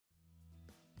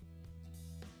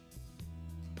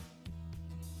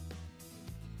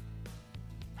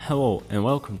Hello and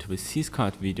welcome to the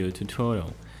CSCART video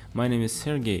tutorial. My name is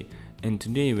Sergey and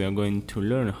today we are going to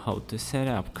learn how to set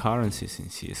up currencies in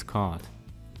CSCART.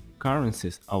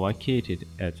 Currencies are located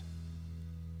at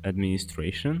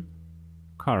Administration,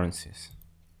 Currencies.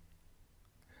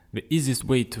 The easiest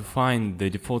way to find the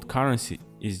default currency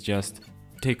is just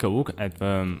take a look at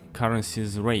the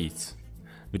currency's rates.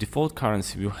 The default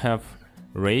currency will have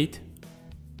rate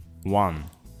 1.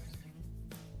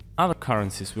 Other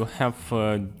currencies will have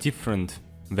different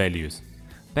values.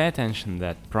 Pay attention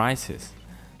that prices,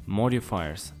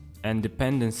 modifiers and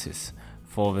dependencies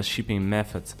for the shipping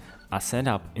methods are set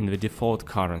up in the default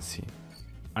currency.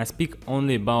 I speak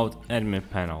only about admin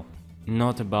panel,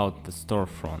 not about the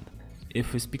storefront.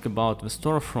 If we speak about the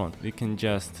storefront, we can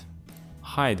just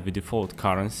hide the default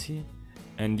currency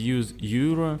and use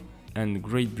Euro and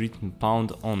Great Britain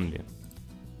pound only.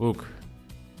 Look,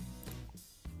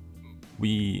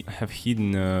 we have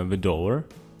hidden the dollar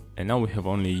and now we have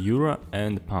only euro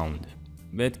and pound.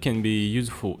 That can be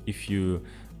useful if you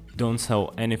don't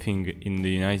sell anything in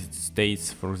the United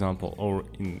States, for example, or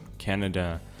in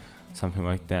Canada, something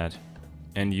like that,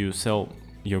 and you sell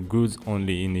your goods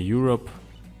only in Europe.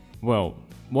 Well,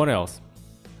 what else?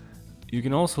 You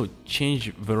can also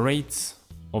change the rates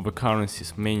of the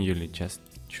currencies manually. Just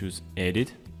choose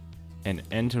edit and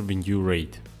enter the new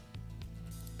rate.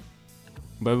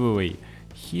 By the way,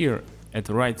 here at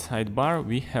the right sidebar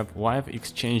we have live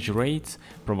exchange rates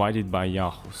provided by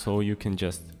Yahoo, so you can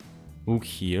just look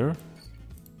here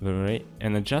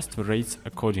and adjust the rates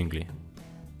accordingly.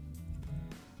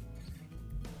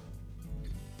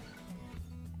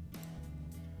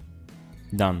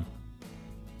 Done.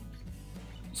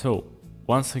 So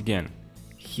once again,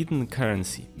 hidden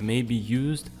currency may be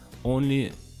used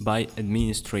only by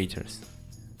administrators,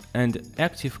 and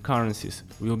active currencies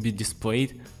will be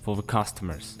displayed for the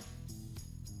customers.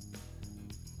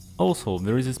 Also,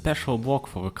 there is a special block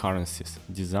for the currencies: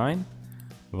 design,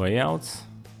 layouts,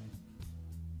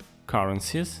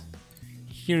 currencies.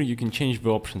 Here you can change the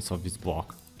options of this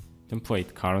block.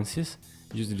 Template currencies,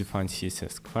 user-defined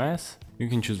CSS class, you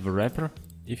can choose the wrapper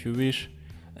if you wish,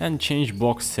 and change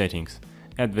block settings.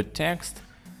 Add the text,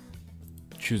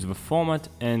 choose the format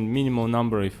and minimal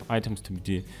number of items to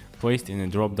be placed in a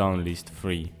drop-down list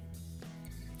 3.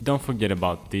 Don't forget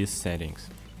about these settings.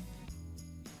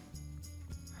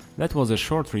 That was a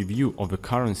short review of the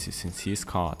currencies in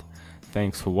CSCART.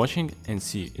 Thanks for watching and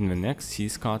see you in the next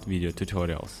CSCART video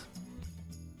tutorials.